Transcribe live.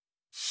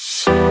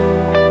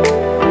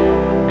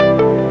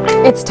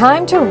It's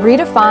time to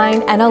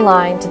redefine and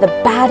align to the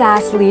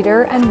badass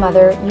leader and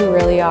mother you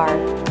really are.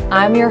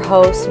 I'm your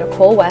host,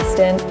 Nicole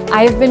Weston.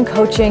 I have been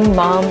coaching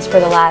moms for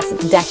the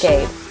last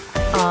decade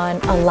on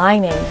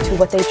aligning to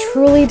what they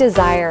truly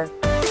desire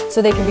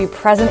so they can be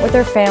present with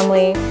their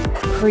family,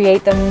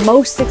 create the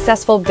most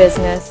successful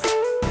business,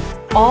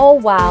 all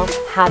while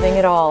having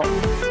it all.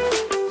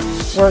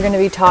 We're going to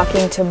be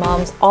talking to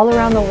moms all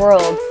around the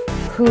world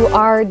who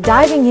are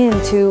diving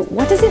into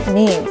what does it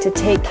mean to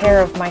take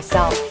care of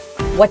myself?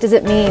 What does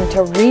it mean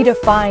to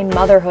redefine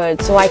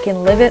motherhood so I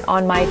can live it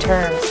on my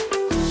terms,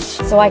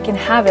 so I can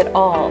have it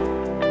all?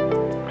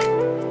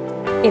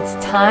 It's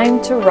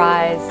time to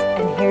rise,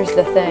 and here's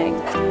the thing,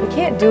 we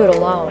can't do it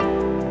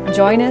alone.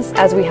 Join us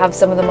as we have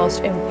some of the most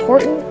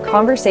important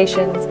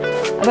conversations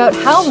about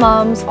how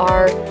moms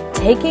are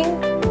taking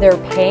their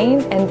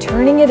pain and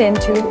turning it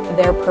into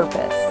their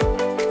purpose.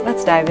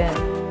 Let's dive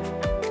in.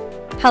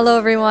 Hello,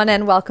 everyone,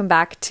 and welcome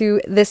back to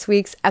this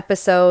week's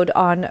episode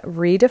on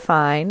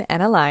Redefine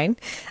and Align.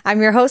 I'm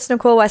your host,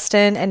 Nicole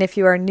Weston, and if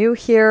you are new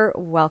here,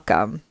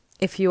 welcome.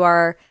 If you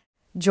are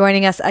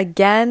joining us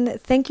again,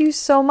 thank you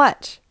so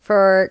much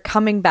for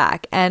coming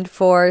back and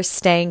for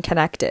staying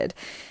connected.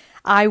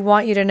 I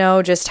want you to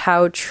know just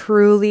how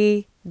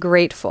truly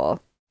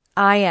grateful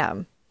I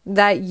am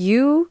that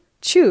you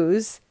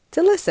choose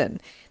to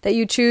listen, that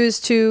you choose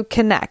to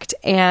connect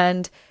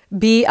and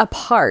be a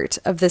part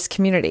of this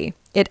community.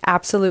 It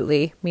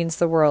absolutely means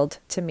the world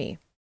to me.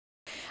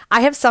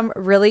 I have some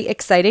really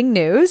exciting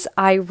news.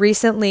 I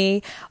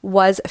recently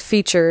was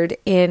featured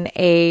in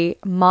a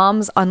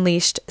Moms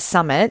Unleashed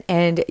Summit,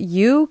 and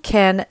you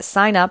can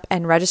sign up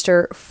and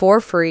register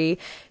for free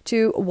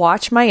to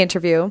watch my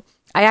interview.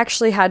 I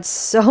actually had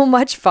so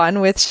much fun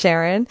with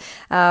Sharon.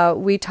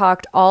 We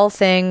talked all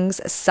things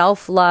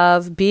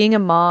self-love, being a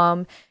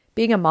mom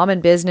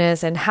in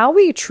business, and how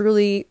we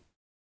truly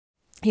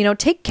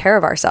take care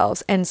of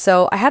ourselves. And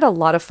so I had a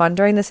lot of fun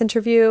during this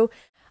interview.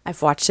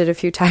 I've watched it a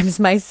few times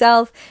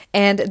myself,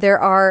 and there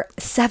are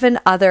 7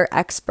 other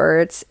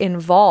experts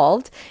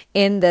involved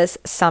in this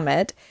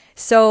summit.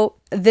 So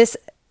this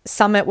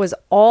summit was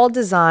all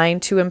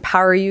designed to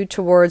empower you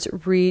towards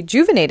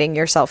rejuvenating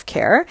your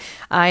self-care.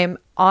 I'm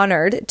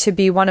honored to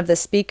be one of the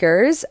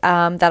speakers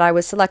that I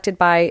was selected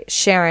by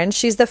Sharon.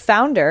 She's the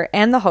founder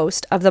and the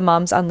host of the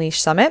Moms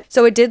Unleashed Summit.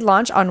 So it did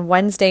launch on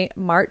Wednesday,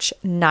 March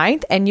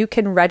 9th, and you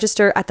can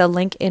register at the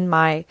link in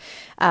my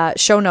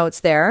show notes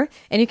there,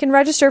 and you can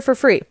register for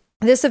free.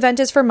 This event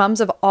is for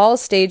moms of all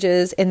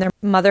stages in their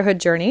motherhood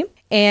journey,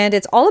 and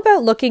it's all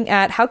about looking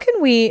at how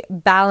can we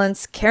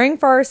balance caring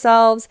for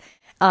ourselves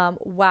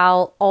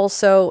while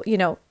also,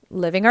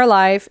 living our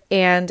life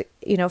and,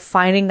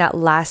 finding that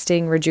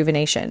lasting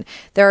rejuvenation.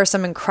 There are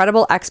some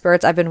incredible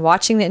experts. I've been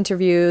watching the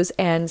interviews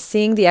and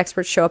seeing the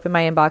experts show up in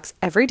my inbox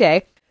every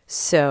day.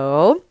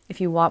 So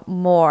if you want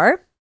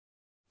more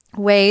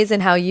ways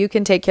in how you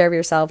can take care of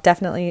yourself,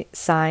 definitely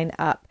sign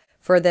up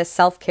for this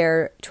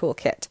self-care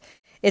toolkit.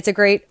 It's a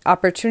great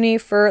opportunity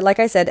for, like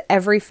I said,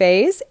 every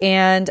phase.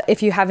 And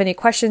if you have any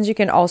questions, you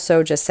can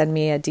also just send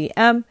me a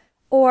DM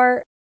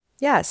or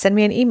send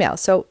me an email.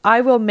 So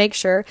I will make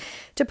sure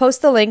to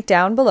post the link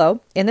down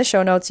below in the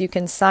show notes. You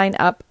can sign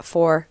up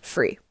for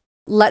free.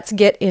 Let's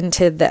get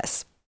into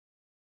this.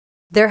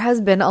 There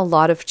has been a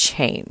lot of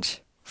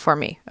change for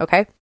me,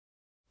 okay?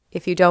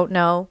 If you don't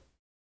know,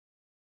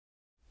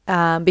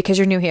 because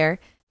you're new here,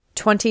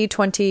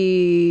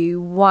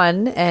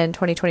 2021 and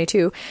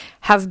 2022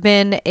 have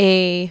been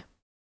a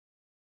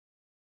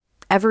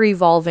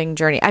ever-evolving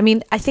journey. I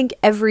mean, I think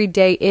every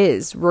day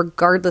is,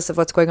 regardless of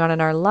what's going on in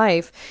our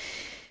life.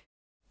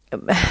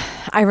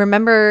 I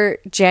remember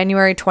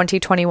January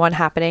 2021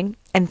 happening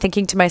and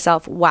thinking to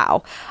myself,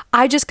 wow,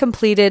 I just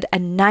completed a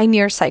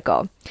 9-year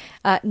cycle.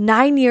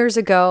 9 years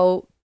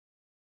ago,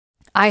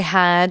 I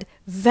had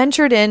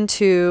ventured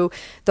into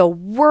the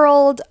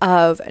world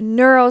of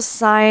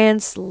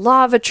neuroscience,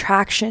 law of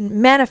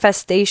attraction,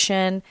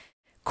 manifestation,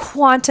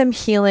 quantum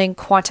healing,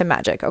 quantum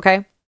magic,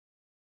 okay?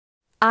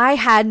 I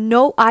had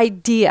no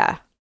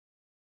idea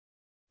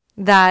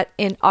that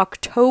in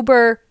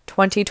October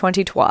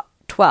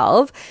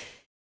 2012,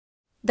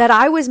 that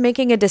I was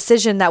making a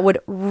decision that would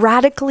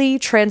radically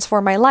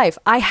transform my life.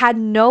 I had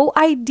no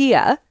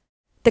idea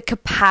the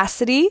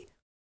capacity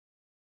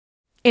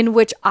in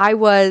which I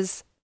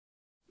was,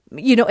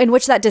 in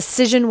which that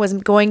decision was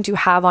going to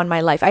have on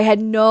my life. I had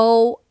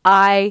no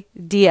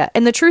idea.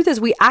 And the truth is,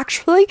 we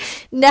actually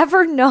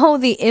never know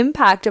the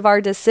impact of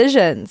our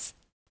decisions.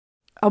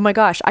 Oh my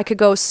gosh, I could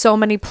go so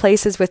many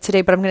places with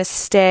today, but I'm going to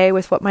stay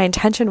with what my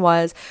intention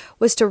was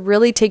to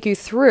really take you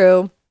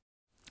through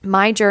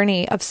my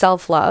journey of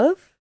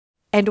self-love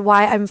and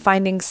why I'm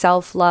finding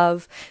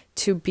self-love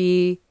to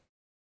be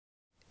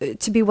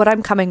what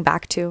I'm coming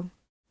back to.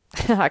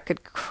 I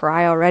could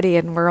cry already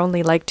and we're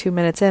only like 2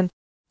 minutes in.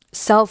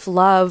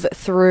 Self-love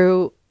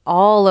through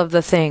all of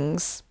the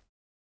things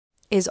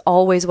is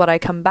always what I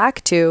come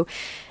back to.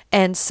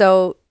 And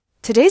so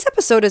today's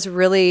episode is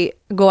really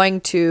going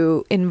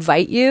to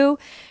invite you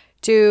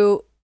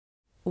to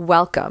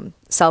welcome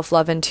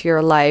self-love into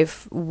your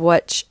life,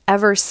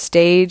 whichever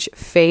stage,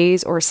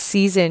 phase, or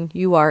season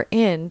you are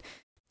in,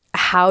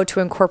 how to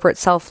incorporate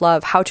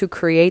self-love, how to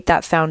create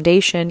that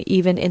foundation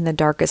even in the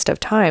darkest of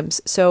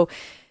times. So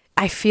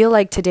I feel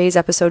like today's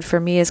episode for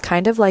me is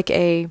kind of like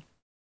a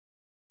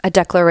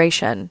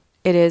declaration.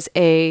 It is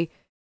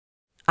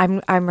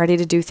I'm ready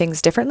to do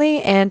things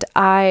differently. And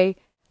I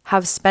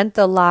have spent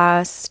the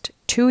last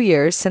 2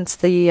 years since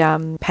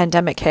the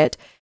pandemic hit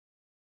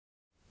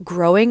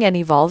growing and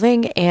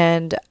evolving,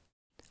 and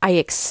I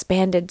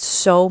expanded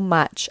so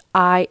much.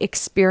 I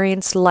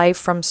experienced life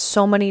from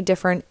so many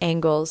different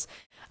angles.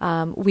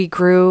 We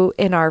grew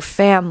in our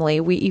family.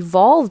 We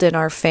evolved in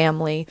our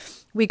family.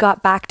 We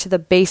got back to the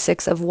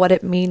basics of what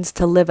it means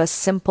to live a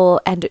simple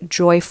and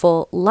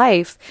joyful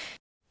life.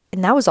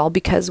 And that was all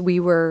because we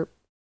were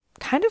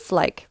kind of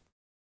like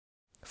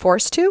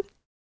forced to,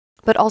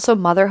 but also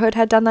motherhood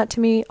had done that to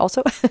me.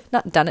 Also,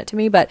 not done it to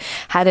me, but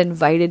had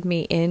invited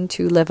me in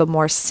to live a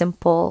more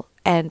simple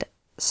and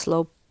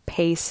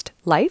slow-paced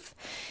life.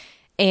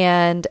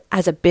 And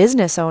as a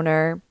business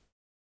owner,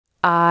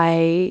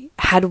 I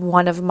had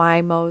one of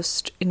my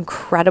most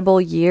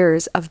incredible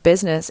years of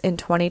business in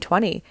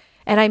 2020.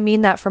 And I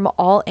mean that from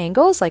all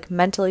angles, like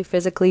mentally,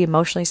 physically,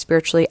 emotionally,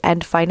 spiritually,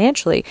 and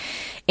financially.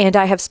 And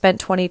I have spent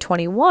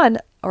 2021,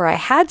 or I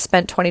had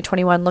spent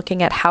 2021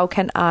 looking at how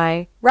can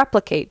I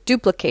replicate,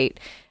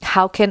 duplicate,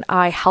 how can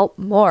I help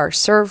more,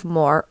 serve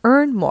more,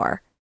 earn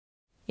more,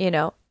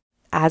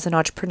 as an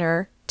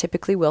entrepreneur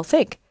typically will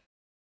think.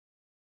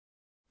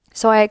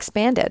 So I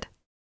expanded.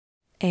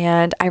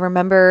 And I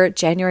remember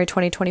January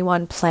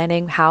 2021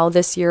 planning how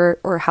this year,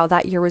 or how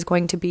that year was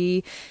going to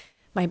be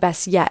my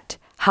best yet,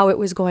 how it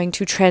was going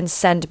to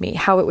transcend me,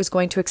 how it was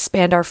going to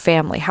expand our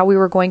family, how we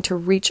were going to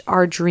reach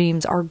our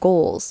dreams, our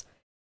goals.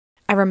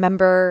 I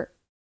remember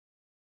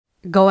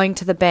going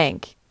to the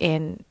bank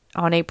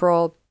on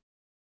April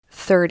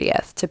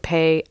 30th to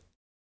pay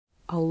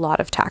a lot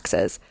of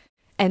taxes,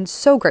 and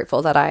so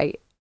grateful that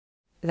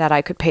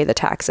I could pay the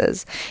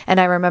taxes. And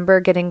I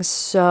remember getting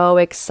so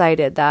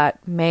excited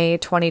that May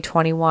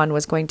 2021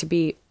 was going to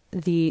be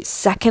the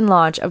second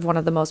launch of one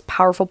of the most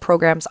powerful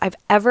programs I've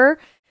ever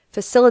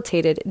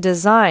facilitated,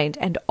 designed,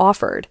 and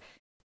offered.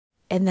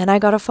 And then I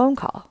got a phone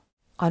call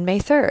on May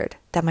 3rd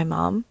that my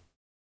mom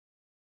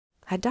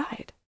had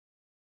died.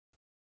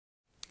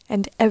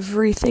 And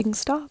everything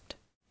stopped,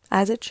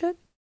 as it should.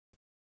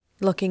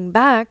 Looking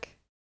back,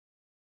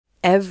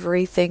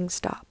 everything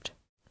stopped.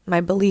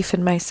 My belief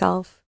in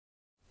myself,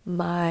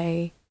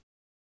 my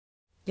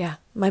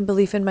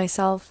belief in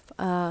myself,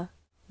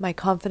 my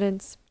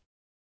confidence,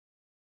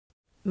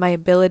 my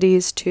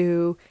abilities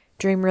to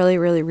dream really,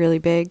 really, really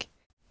big,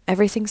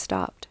 everything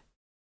stopped.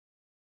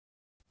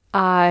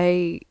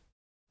 I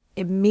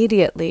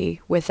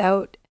immediately,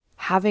 without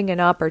having an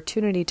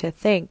opportunity to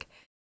think,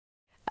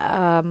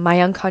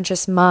 my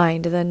unconscious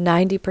mind, the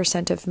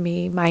 90% of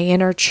me, my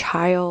inner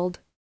child,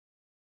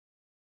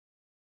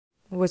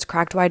 was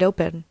cracked wide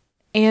open.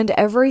 And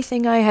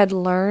everything I had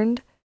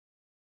learned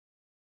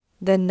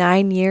the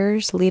 9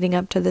 years leading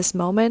up to this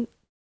moment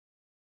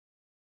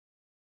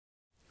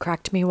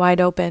cracked me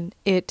wide open.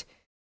 It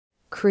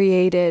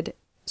created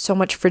so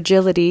much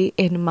fragility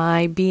in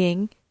my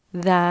being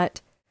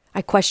that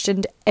I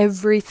questioned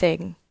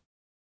everything.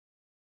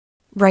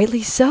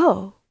 Rightly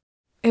so.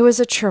 It was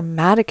a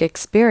traumatic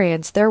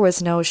experience. There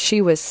was no,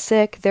 she was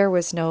sick. There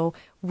was no,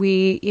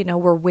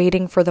 we're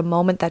waiting for the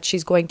moment that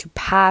she's going to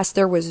pass.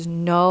 There was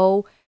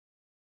no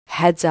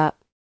heads up.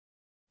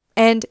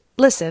 And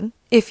listen,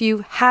 if you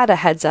had a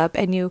heads up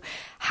and you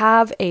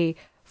have a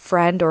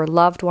friend or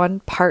loved one,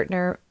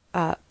 partner,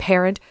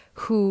 parent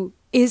who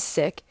is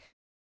sick,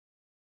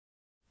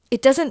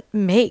 it doesn't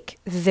make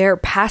their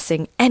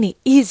passing any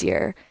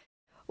easier.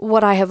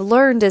 What I have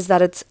learned is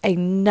that it's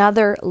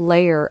another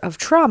layer of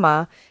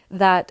trauma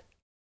that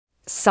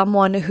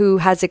someone who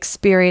has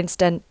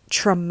experienced a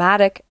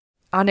traumatic,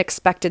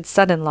 unexpected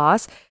sudden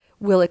loss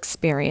will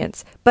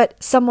experience.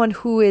 But someone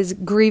who is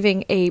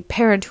grieving a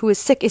parent who is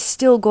sick is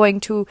still going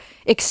to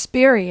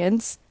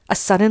experience a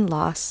sudden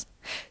loss.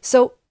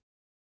 So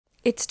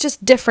it's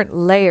just different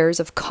layers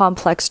of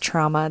complex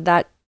trauma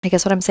that, I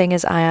guess what I'm saying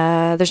is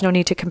there's no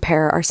need to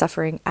compare our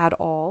suffering at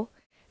all.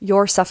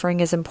 Your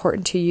suffering is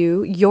important to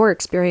you. Your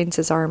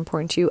experiences are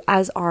important to you,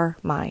 as are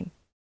mine.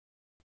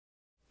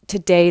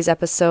 Today's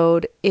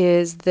episode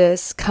is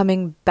this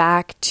coming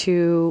back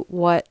to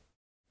what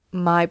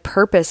my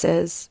purpose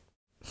is.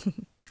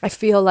 I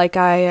feel like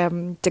I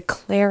am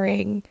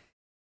declaring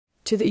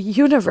to the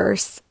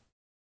universe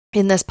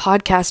in this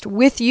podcast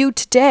with you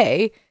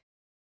today,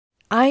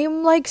 I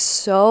am like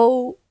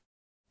so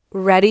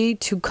ready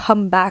to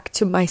come back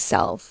to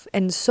myself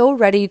and so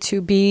ready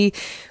to be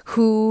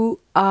who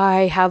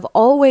I have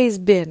always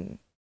been.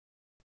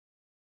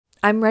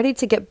 I'm ready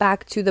to get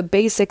back to the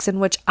basics in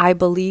which I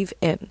believe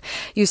in.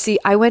 You see,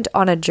 I went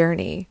on a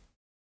journey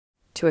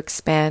to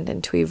expand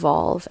and to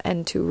evolve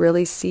and to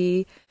really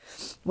see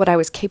what I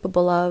was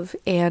capable of.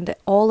 And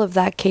all of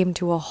that came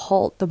to a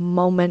halt the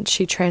moment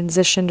she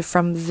transitioned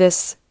from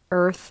this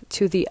earth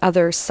to the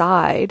other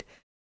side.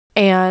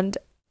 And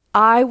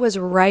I was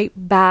right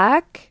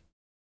back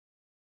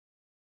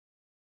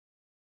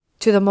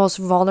to the most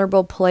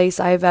vulnerable place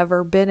I've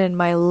ever been in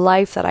my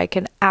life that I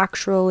can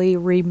actually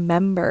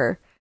remember.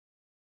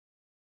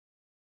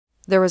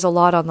 There was a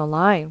lot on the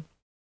line.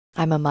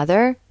 I'm a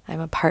mother, I'm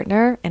a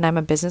partner, and I'm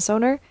a business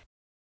owner.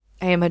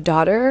 I am a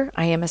daughter,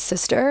 I am a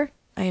sister,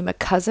 I am a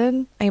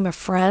cousin, I am a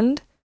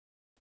friend.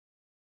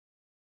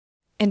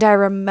 And I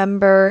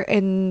remember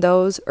in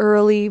those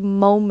early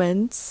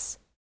moments,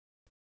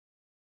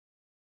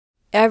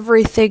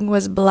 everything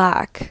was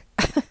black.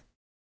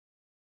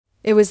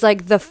 It was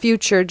like the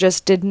future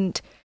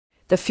didn't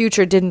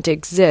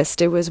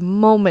exist. It was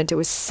moment, it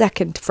was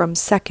second, from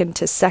second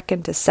to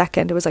second to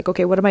second. It was like,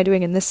 okay, what am I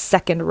doing in this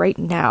second right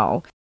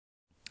now?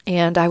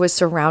 And I was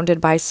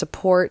surrounded by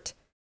support.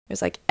 It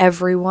was like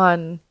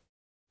everyone,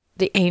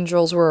 the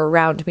angels were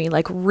around me,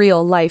 like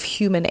real life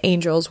human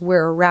angels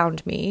were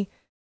around me.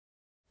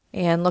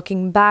 And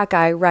looking back,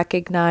 I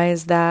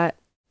recognize that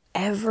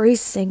every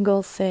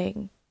single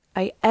thing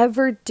I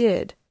ever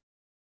did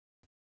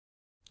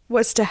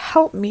was to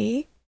help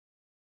me,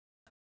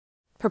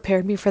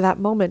 prepare me for that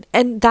moment.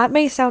 And that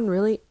may sound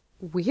really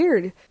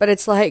weird, but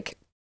it's like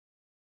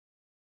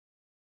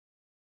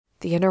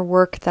the inner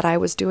work that I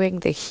was doing,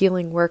 the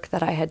healing work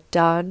that I had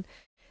done,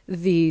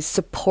 the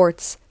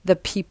supports, the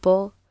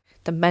people,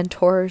 the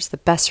mentors, the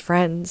best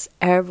friends,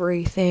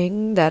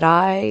 everything that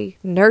I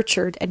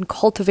nurtured and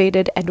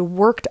cultivated and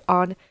worked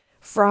on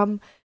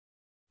from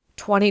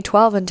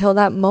 2012 until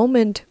that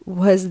moment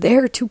was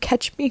there to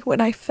catch me when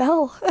I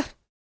fell.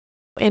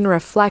 In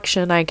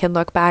reflection, I can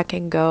look back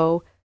and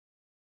go,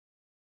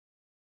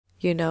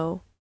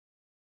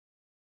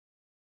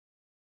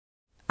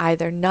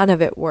 either none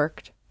of it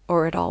worked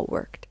or it all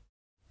worked.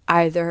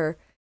 Either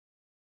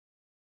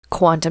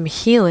quantum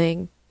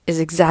healing is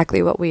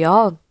exactly what we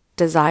all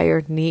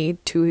desire,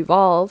 need to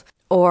evolve,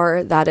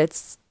 or that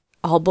it's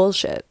all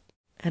bullshit.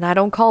 And I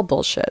don't call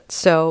bullshit.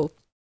 So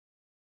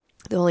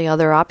the only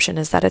other option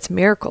is that it's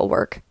miracle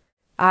work.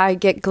 I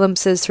get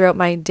glimpses throughout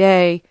my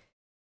day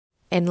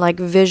and like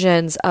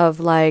visions of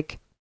like,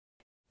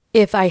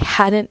 if I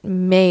hadn't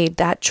made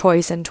that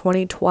choice in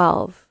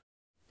 2012,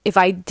 if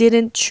I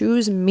didn't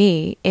choose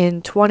me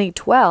in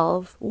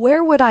 2012,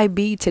 where would I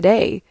be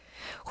today?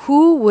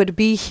 Who would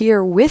be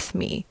here with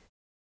me?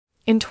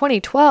 In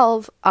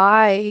 2012,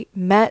 I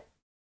met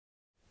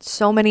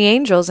so many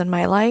angels in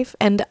my life,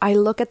 and I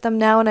look at them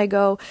now and I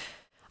go,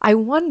 I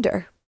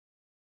wonder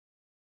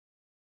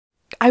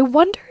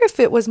if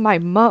it was my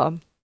mom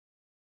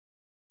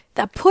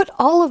that put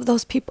all of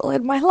those people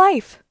in my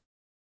life,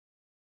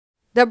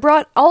 that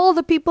brought all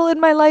the people in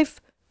my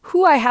life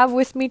who I have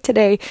with me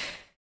today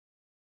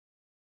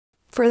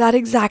for that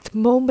exact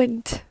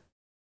moment.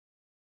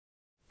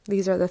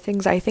 These are the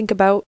things I think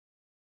about.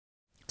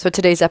 So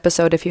today's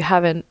episode, if I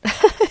haven't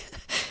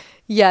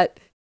yet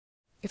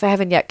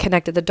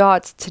connected the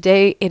dots,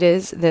 today it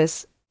is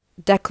this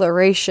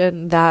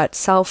declaration that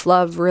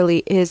self-love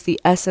really is the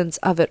essence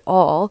of it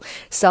all.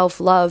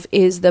 Self-love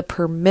is the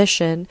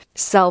permission.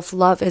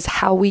 Self-love is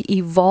how we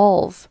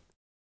evolve.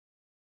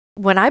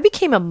 When I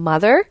became a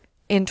mother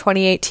in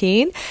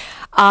 2018,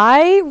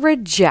 I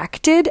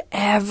rejected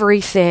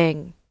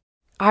everything.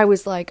 I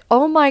was like,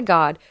 oh my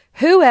God,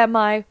 who am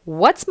I?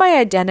 What's my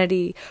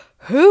identity?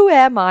 Who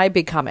am I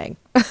becoming?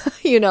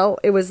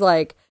 It was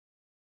like,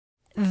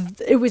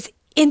 it was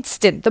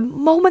instant. The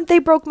moment they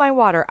broke my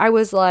water, I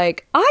was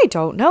like, I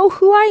don't know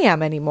who I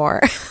am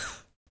anymore.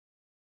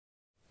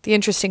 The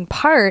interesting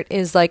part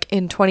is like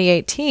in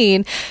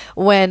 2018,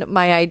 when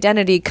my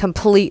identity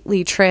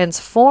completely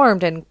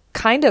transformed and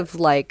kind of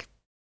like,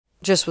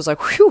 just was like,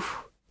 whew,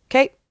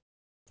 okay,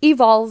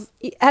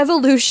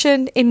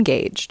 evolution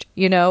engaged,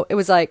 it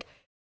was like,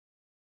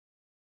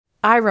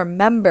 I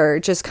remember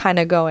just kind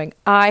of going,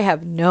 I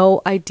have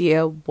no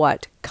idea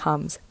what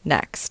comes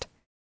next.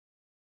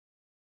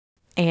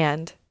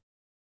 And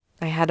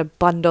I had a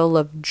bundle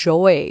of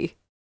joy.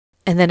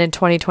 And then in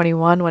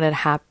 2021, when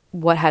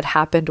what had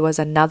happened was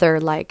another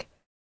like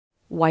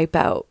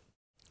wipeout,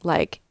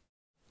 like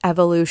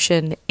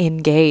evolution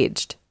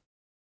engaged.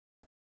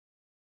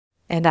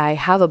 And I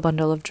have a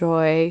bundle of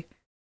joy.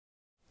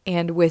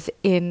 And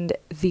within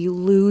the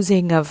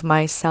losing of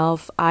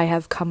myself, I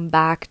have come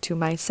back to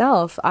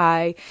myself.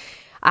 I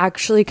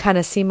actually kind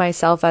of see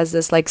myself as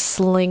this like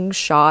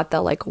slingshot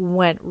that like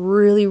went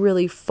really,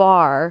 really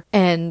far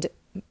and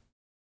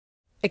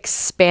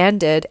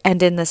expanded,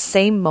 and in the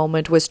same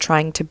moment was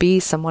trying to be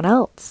someone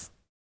else.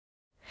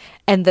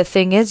 And the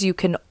thing is, you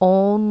can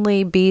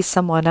only be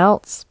someone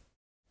else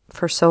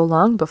for so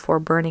long before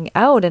burning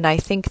out. And I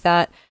think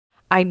that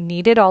I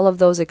needed all of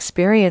those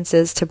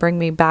experiences to bring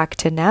me back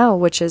to now,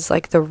 which is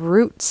like the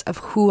roots of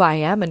who I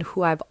am and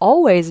who I've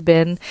always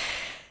been.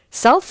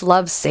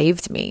 Self-love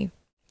saved me.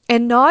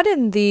 And not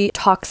in the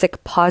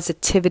toxic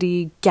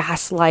positivity,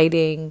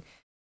 gaslighting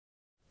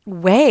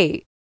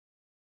way.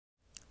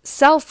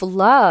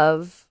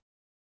 Self-love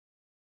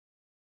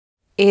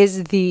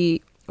is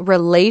the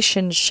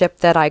relationship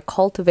that I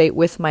cultivate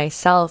with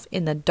myself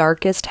in the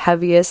darkest,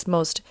 heaviest,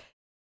 most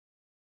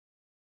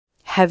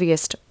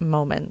heaviest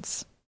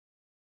moments.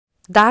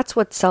 That's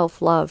what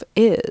self-love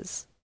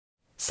is.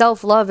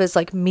 Self-love is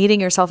like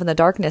meeting yourself in the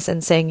darkness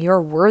and saying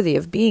you're worthy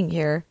of being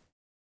here.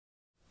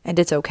 And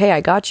it's okay,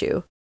 I got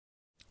you.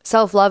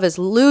 Self-love is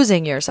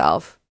losing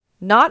yourself,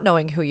 not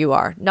knowing who you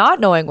are, not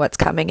knowing what's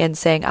coming, and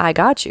saying, I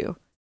got you.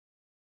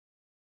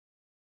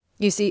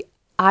 You see,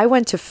 I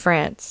went to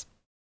France.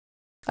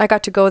 I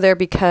got to go there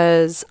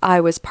because I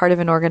was part of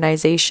an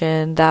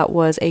organization that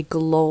was a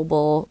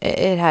global,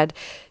 it had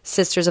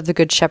Sisters of the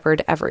Good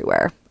Shepherd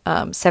everywhere,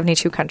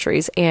 72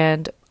 countries,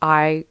 and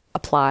I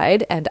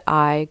applied and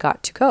I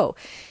got to go.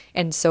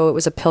 And so it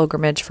was a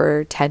pilgrimage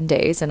for 10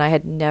 days, and I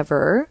had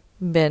never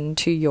been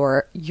to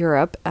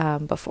Europe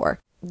before.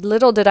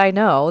 Little did I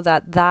know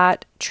that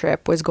that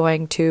trip was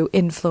going to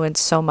influence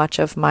so much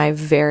of my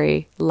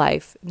very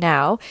life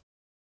now.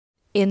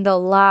 In the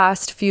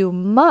last few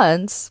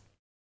months,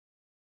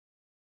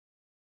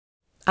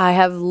 I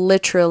have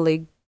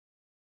literally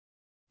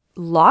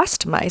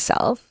lost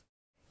myself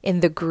in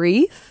the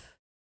grief,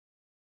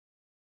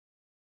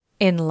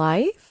 in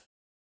life,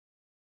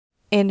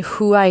 in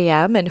who I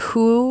am and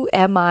who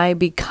am I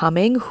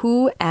becoming?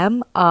 Who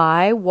am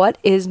I? What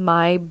is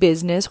my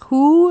business?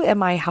 Who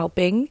am I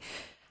helping?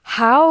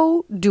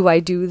 How do I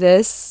do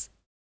this?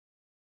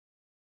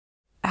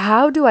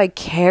 How do I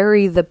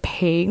carry the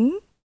pain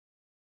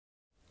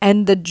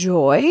and the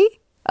joy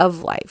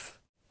of life?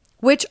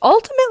 Which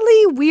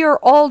ultimately we are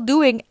all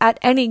doing at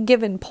any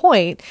given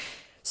point.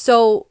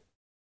 So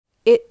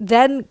it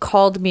then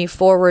called me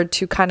forward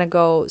to kind of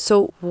go,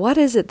 so what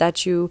is it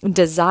that you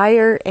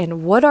desire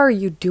and what are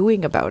you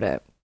doing about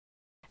it?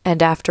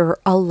 And after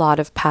a lot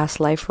of past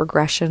life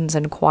regressions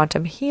and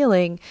quantum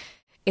healing,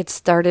 it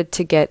started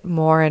to get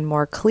more and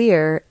more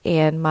clear,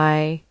 and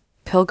my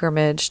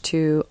pilgrimage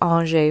to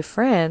Angers,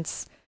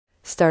 France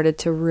started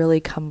to really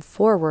come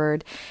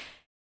forward.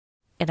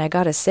 And I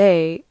gotta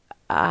say,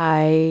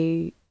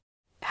 I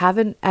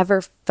haven't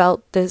ever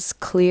felt this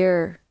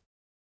clear.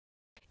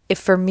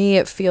 For me,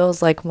 it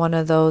feels like one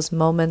of those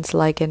moments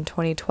like in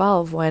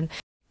 2012 when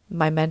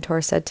my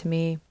mentor said to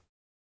me,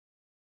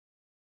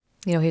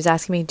 he was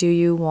asking me, do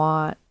you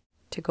want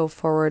to go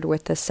forward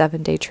with the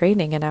 7-day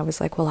training? And I was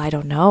like, well, I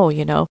don't know,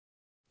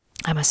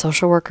 I'm a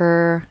social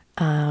worker.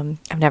 I've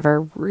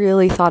never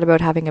really thought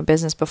about having a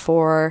business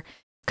before.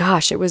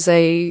 Gosh, it was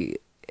a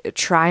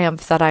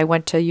triumph that I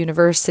went to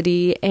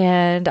university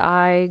and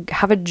I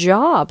have a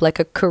job, like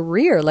a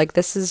career. Like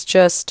this is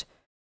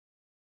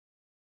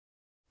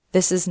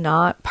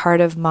not part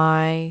of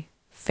my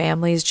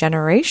family's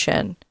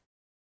generation.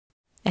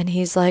 And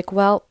he's like,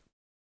 well,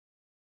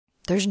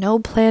 there's no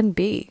plan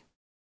B.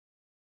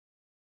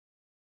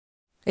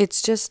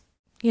 It's just,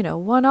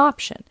 one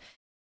option.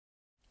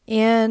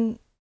 And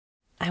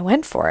I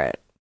went for it.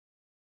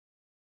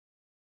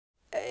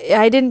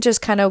 I didn't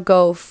just kind of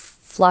go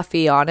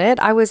fluffy on it.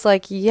 I was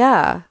like,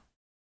 yeah,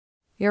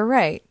 you're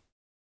right.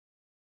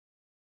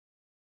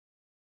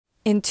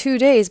 In 2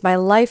 days, my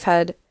life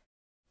had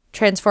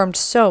transformed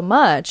so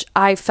much.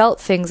 I felt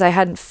things I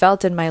hadn't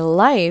felt in my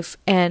life.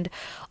 And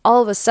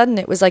all of a sudden,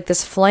 it was like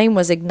this flame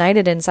was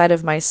ignited inside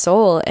of my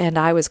soul and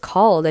I was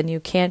called. And you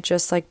can't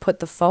just like put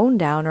the phone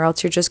down or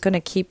else you're just going to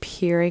keep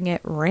hearing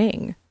it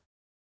ring.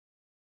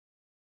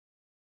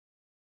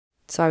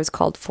 So I was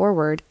called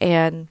forward,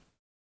 and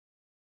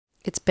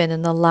it's been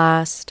in the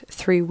last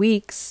 3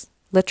 weeks,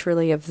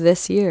 literally of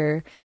this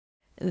year,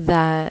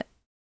 that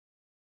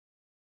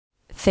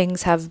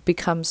things have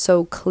become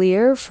so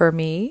clear for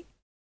me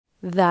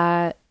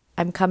that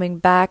I'm coming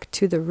back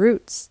to the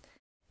roots.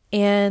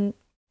 And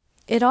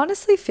it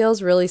honestly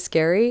feels really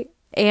scary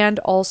and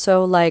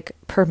also like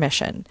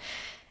permission.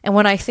 And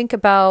when I think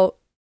about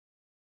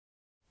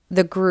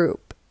the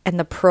group and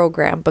the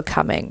program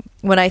becoming,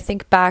 when I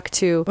think back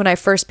to when I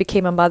first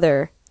became a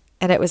mother,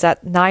 and it was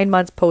at 9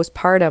 months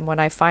postpartum when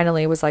I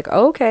finally was like,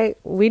 oh, okay,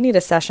 we need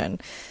a session.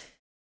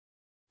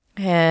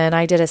 And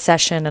I did a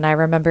session, and I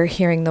remember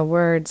hearing the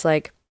words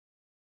like,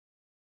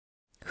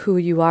 who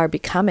you are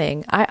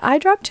becoming. I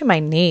dropped to my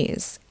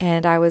knees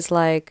and I was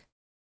like,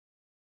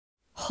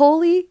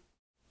 holy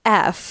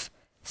F,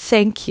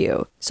 thank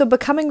you. So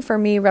becoming for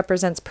me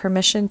represents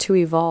permission to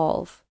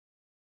evolve.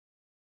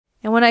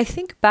 And when I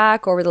think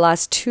back over the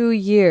last 2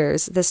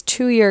 years, this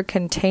 2-year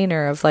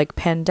container of like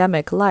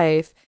pandemic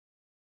life,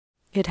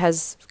 it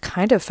has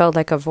kind of felt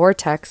like a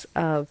vortex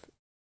of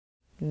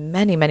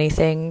many, many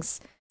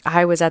things.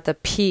 I was at the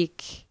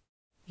peak,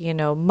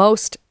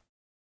 most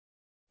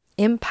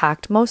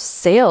impact, most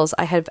sales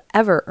I have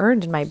ever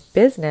earned in my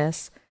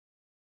business,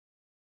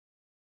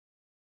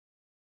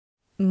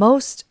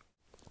 most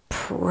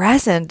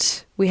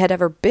present we had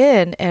ever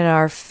been in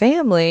our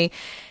family.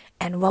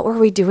 And what were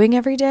we doing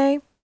every day?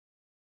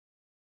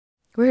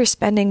 We were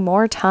spending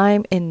more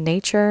time in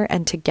nature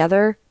and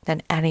together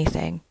than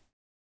anything.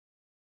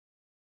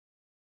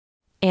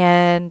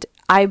 And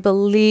I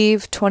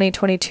believe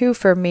 2022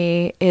 for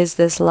me is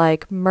this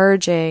like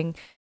merging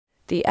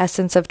the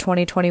essence of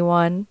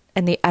 2021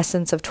 and the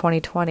essence of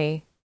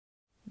 2020.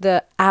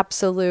 The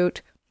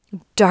absolute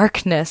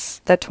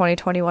darkness that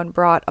 2021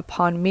 brought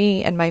upon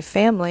me and my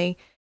family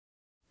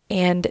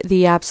and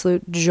the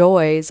absolute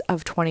joys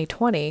of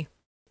 2020,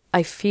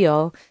 I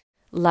feel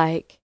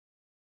like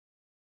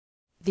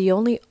the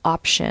only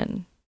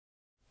option,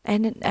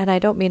 and I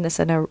don't mean this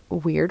in a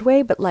weird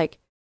way, but like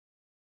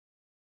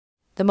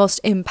the most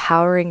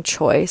empowering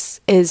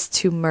choice is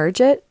to merge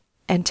it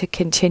and to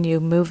continue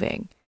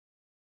moving.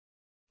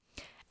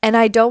 And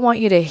I don't want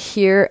you to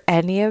hear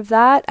any of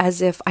that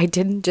as if I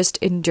didn't just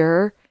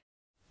endure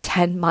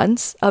 10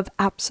 months of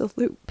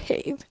absolute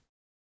pain.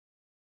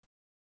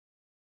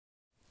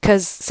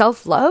 Because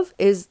self-love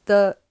is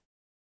the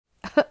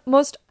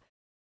most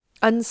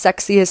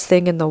unsexiest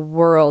thing in the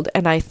world.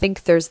 And I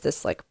think there's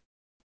this like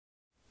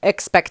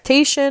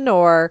expectation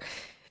or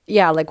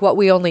like what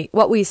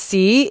we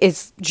see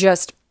is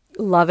just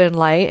love and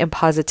light and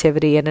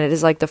positivity. And it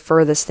is like the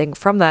furthest thing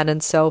from that.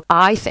 And so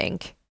I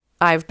think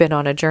I've been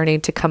on a journey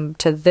to come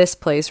to this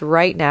place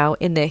right now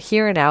in the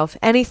here and now. If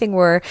anything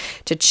were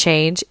to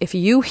change, if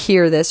you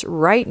hear this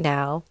right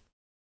now,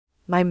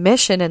 my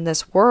mission in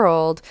this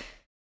world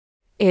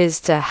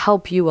is to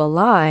help you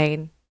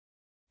align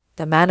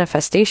the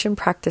manifestation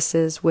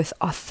practices with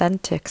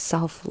authentic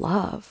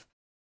self-love.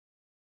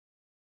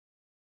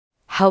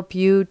 Help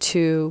you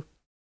to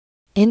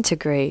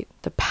integrate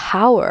the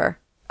power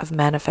of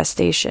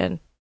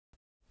manifestation,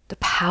 the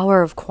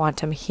power of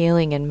quantum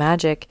healing and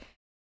magic,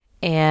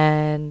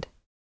 and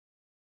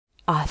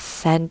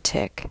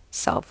authentic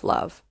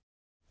self-love.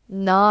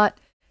 Not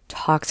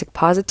toxic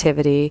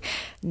positivity,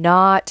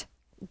 not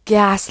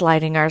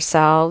gaslighting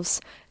ourselves,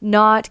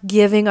 not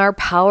giving our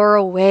power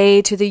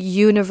away to the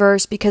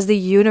universe because the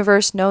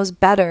universe knows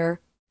better.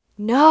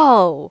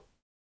 No.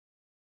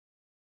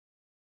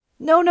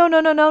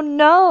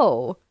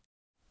 No.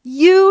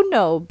 You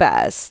know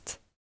best.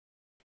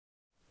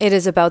 It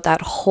is about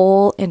that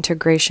whole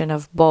integration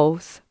of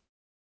both.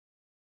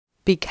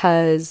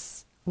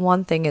 Because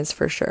one thing is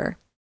for sure,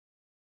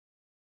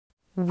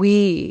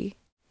 we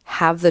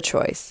have the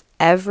choice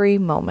every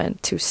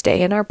moment to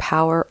stay in our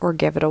power or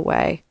give it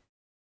away.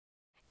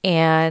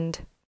 And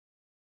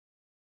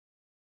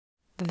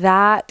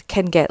that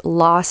can get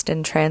lost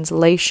in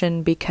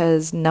translation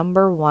because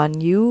number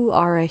one, you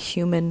are a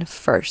human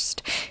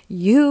first.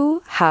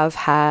 You have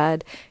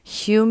had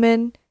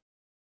human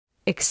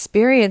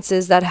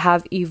experiences that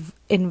have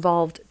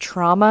involved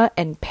trauma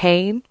and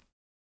pain,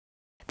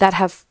 that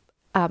have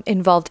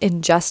involved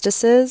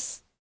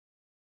injustices,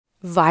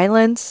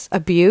 violence,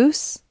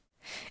 abuse,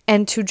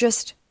 and to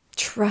just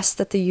trust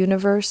that the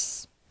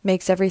universe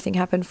makes everything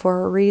happen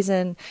for a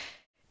reason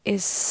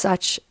is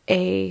such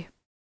a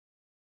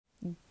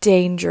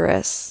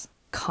dangerous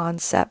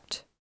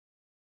concept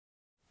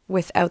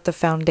without the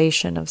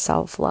foundation of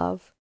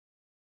self-love.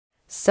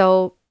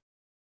 So,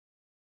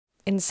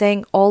 in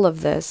saying all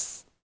of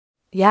this,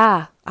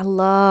 I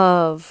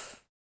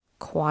love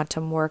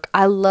quantum work.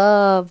 I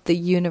love the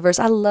universe.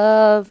 I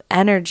love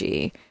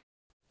energy.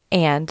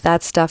 And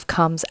that stuff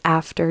comes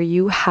after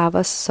you have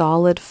a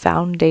solid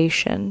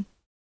foundation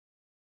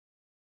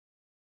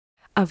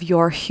of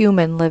your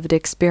human lived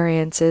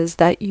experiences,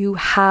 that you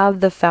have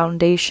the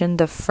foundation,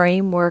 the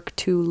framework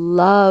to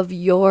love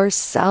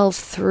yourself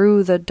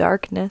through the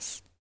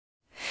darkness.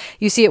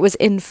 You see, it was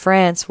in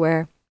France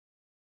where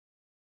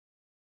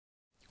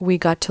we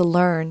got to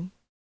learn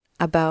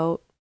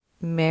about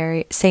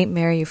Saint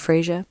Mary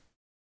Euphrasia,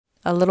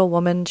 a little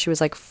woman. She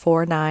was like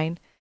 4'9".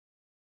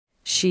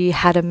 She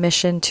had a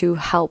mission to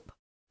help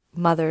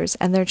mothers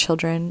and their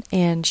children,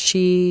 and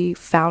she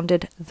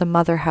founded the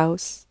Mother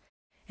House.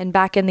 And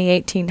back in the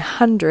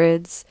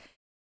 1800s,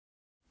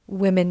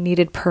 women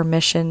needed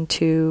permission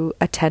to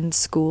attend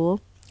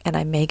school. And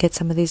I may get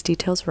some of these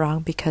details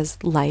wrong because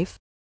life.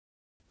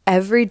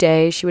 Every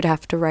day she would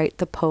have to write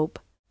the Pope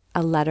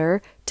a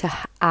letter to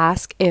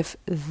ask if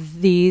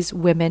these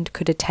women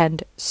could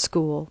attend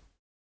school.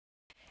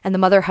 And the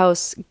Mother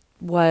House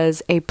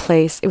was a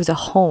place, it was a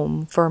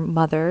home for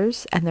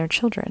mothers and their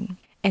children.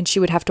 And she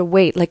would have to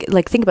wait,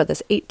 like think about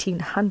this,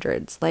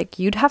 1800s, like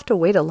you'd have to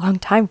wait a long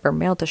time for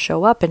mail to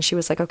show up. And she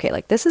was like, okay,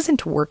 like this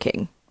isn't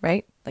working,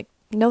 right? Like,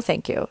 no,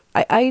 thank you.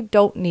 I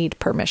don't need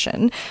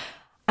permission.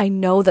 I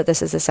know that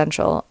this is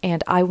essential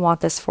and I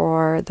want this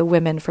for the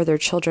women, for their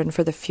children,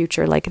 for the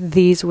future. Like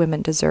these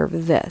women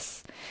deserve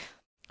this.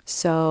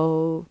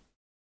 So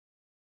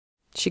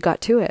she got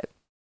to it.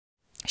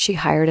 She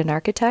hired an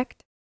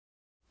architect,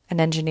 an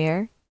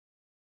engineer,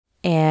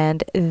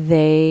 and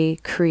they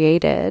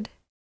created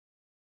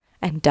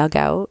and dug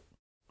out,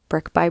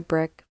 brick by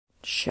brick,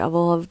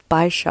 shovel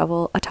by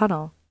shovel, a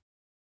tunnel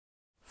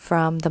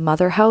from the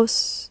Mother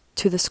House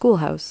to the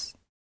schoolhouse.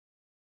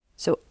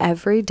 So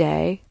every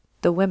day,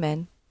 the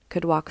women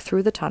could walk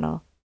through the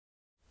tunnel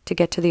to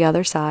get to the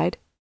other side,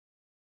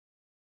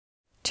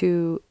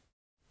 to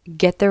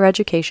get their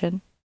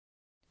education,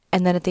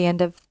 and then at the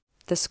end of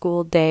the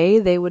school day,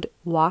 they would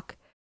walk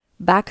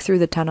back through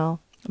the tunnel,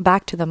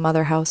 back to the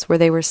Mother House where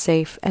they were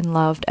safe and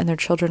loved and their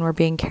children were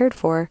being cared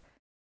for.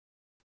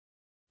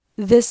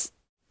 This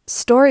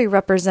story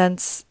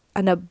represents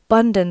an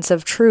abundance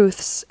of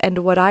truths, and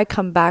what I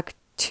come back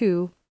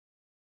to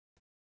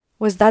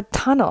was that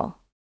tunnel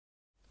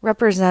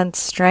represents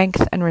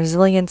strength and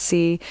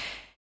resiliency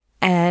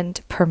and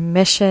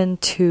permission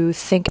to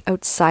think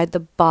outside the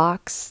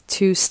box,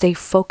 to stay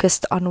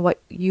focused on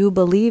what you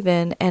believe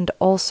in and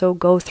also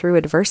go through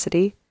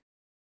adversity.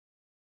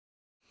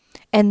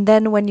 And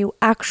then when you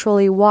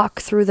actually walk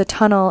through the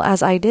tunnel,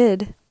 as I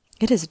did,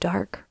 it is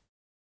dark.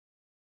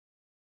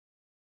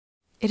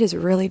 It is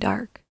really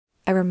dark.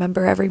 I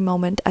remember every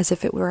moment as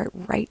if it were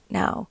right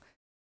now.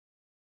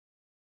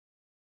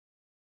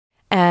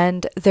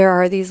 And there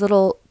are these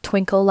little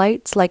twinkle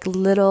lights, like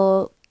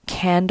little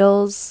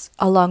candles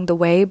along the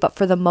way, but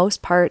for the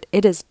most part,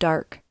 it is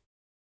dark.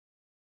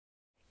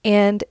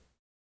 And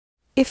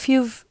if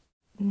you've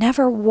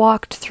never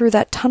walked through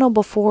that tunnel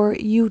before,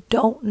 you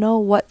don't know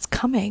what's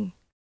coming.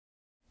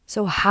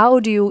 So how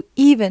do you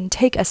even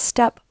take a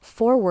step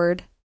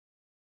forward?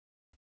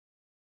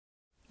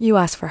 You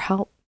ask for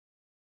help.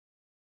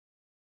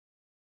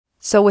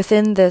 So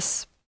within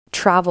this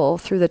travel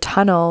through the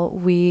tunnel,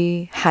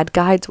 we had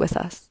guides with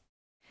us.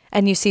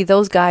 And you see,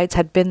 those guides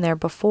had been there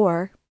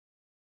before.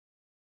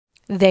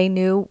 They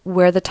knew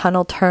where the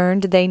tunnel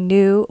turned. They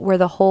knew where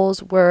the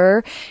holes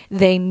were.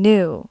 They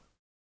knew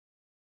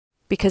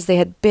because they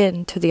had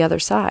been to the other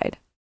side.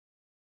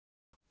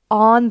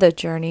 On the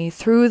journey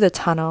through the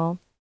tunnel,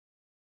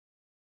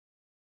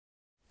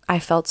 I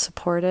felt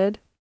supported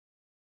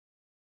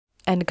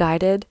and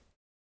guided.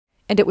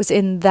 And it was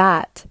in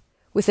that,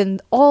 within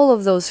all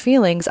of those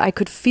feelings, I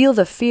could feel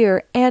the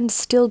fear and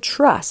still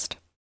trust.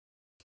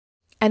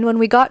 And when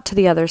we got to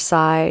the other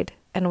side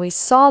and we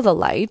saw the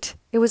light,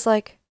 it was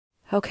like,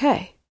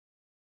 okay,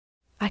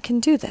 I can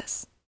do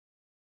this.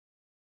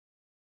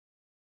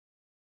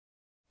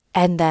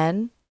 And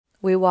then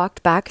we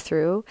walked back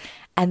through,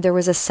 and there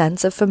was a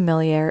sense of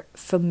familiarity.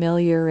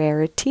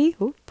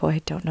 Oh boy,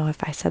 I don't know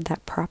if I said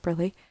that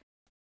properly.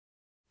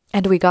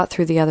 And we got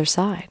through the other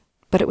side,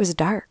 but it was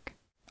dark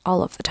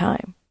all of the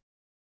time.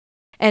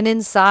 And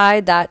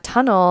inside that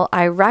tunnel,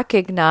 I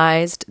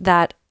recognized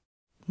that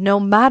no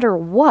matter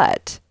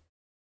what,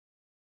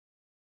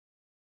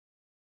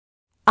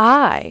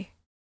 I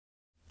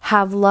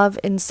have love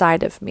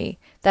inside of me,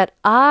 that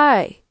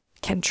I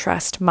can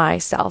trust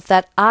myself,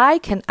 that I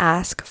can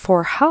ask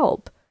for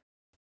help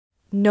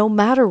no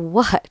matter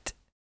what.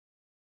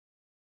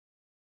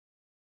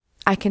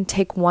 I can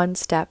take one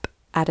step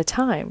at a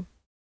time.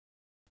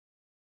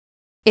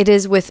 It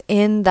is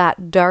within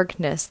that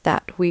darkness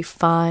that we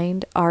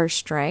find our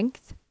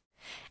strength.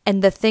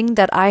 And the thing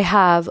that I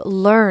have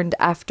learned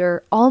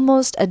after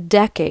almost a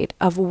decade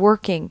of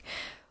working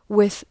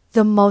with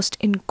the most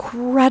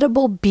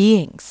incredible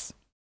beings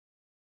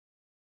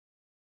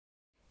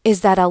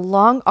is that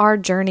along our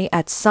journey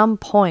at some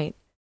point,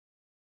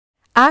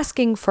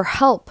 asking for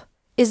help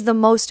is the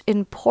most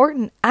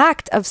important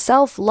act of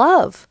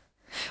self-love.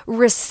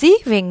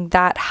 Receiving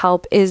that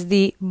help is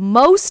the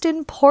most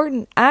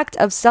important act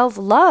of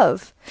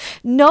self-love.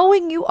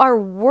 Knowing you are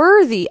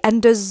worthy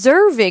and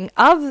deserving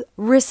of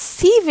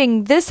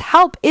receiving this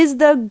help is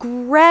the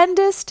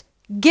grandest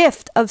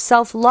gift of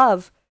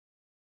self-love.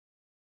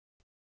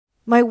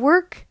 My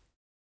work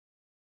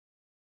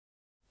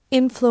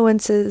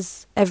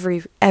influences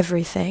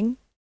everything,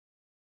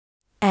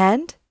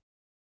 and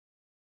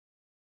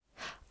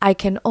I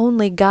can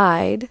only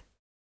guide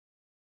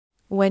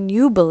when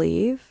you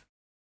believe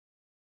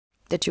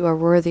that you are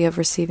worthy of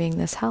receiving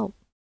this help.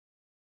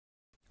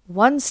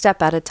 One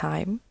step at a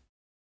time.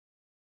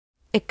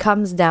 It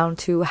comes down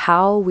to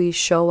how we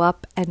show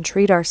up and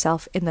treat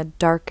ourselves in the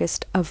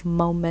darkest of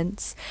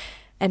moments.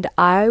 And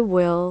I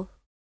will,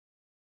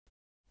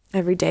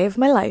 every day of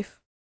my life,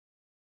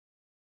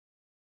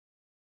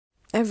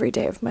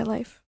 advocate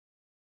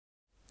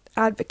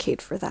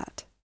for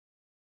that.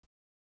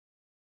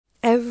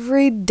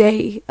 Every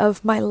day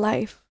of my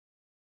life,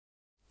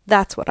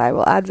 that's what I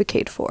will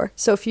advocate for.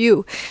 So if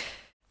you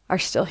are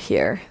still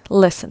here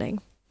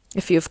listening,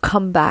 if you've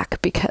come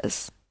back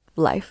because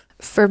life,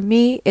 for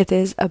me, it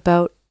is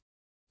about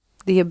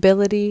the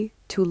ability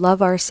to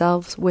love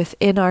ourselves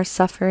within our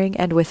suffering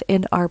and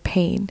within our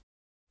pain.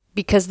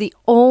 Because the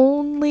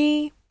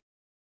only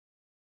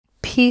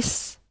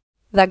piece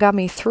that got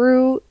me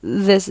through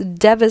this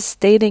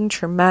devastating,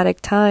 traumatic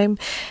time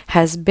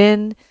has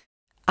been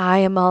I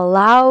am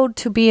allowed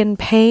to be in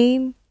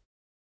pain.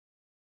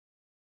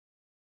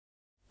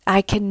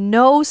 I can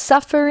know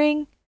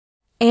suffering,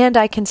 and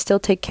I can still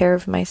take care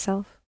of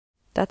myself.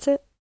 That's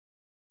it.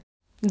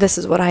 This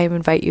is what I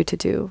invite you to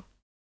do.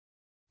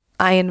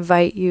 I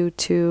invite you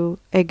to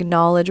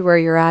acknowledge where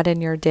you're at in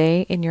your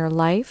day, in your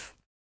life,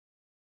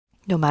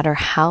 no matter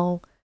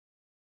how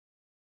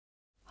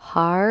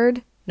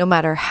hard, no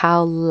matter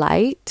how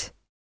light,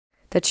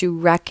 that you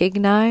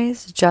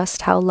recognize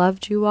just how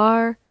loved you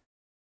are.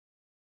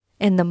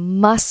 And the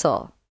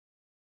muscle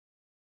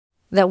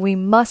that we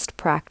must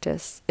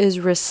practice is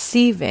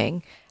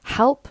receiving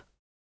help,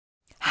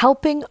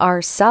 helping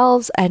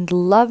ourselves and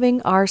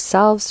loving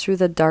ourselves through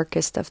the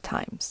darkest of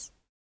times.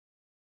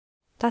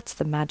 That's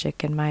the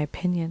magic, in my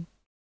opinion.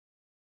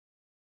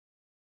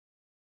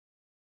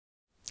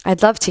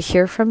 I'd love to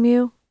hear from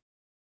you.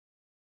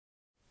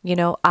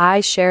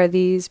 I share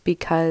these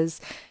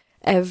because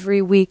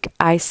every week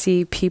I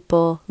see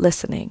people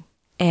listening,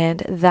 and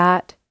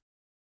that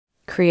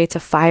creates a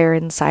fire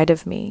inside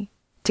of me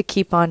to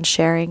keep on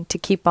sharing, to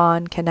keep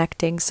on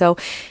connecting. So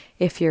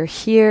if you're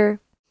here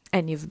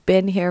and you've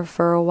been here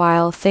for a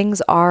while,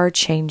 things are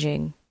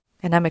changing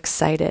and I'm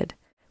excited.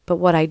 But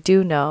what I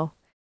do know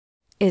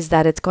is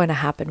that it's going to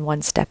happen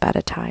one step at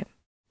a time.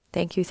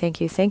 Thank you, thank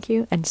you, thank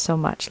you, and so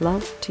much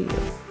love to you.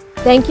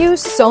 Thank you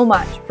so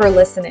much for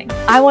listening.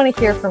 I want to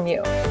hear from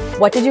you.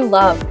 What did you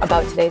love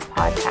about today's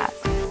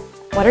podcast?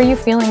 What are you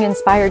feeling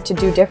inspired to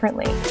do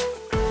differently?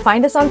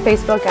 Find us on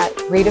Facebook at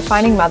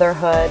Redefining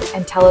Motherhood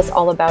and tell us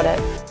all about it.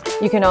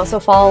 You can also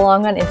follow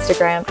along on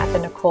Instagram at the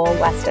Nicole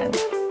Weston.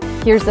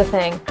 Here's the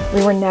thing,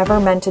 we were never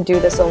meant to do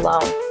this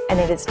alone, and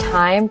it is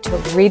time to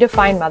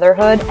redefine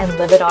motherhood and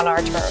live it on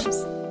our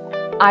terms.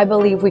 I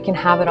believe we can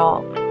have it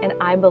all, and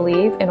I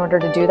believe in order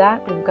to do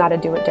that, we've got to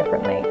do it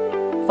differently.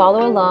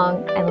 Follow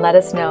along and let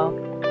us know.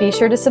 Be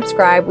sure to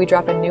subscribe. We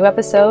drop a new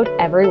episode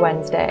every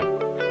Wednesday.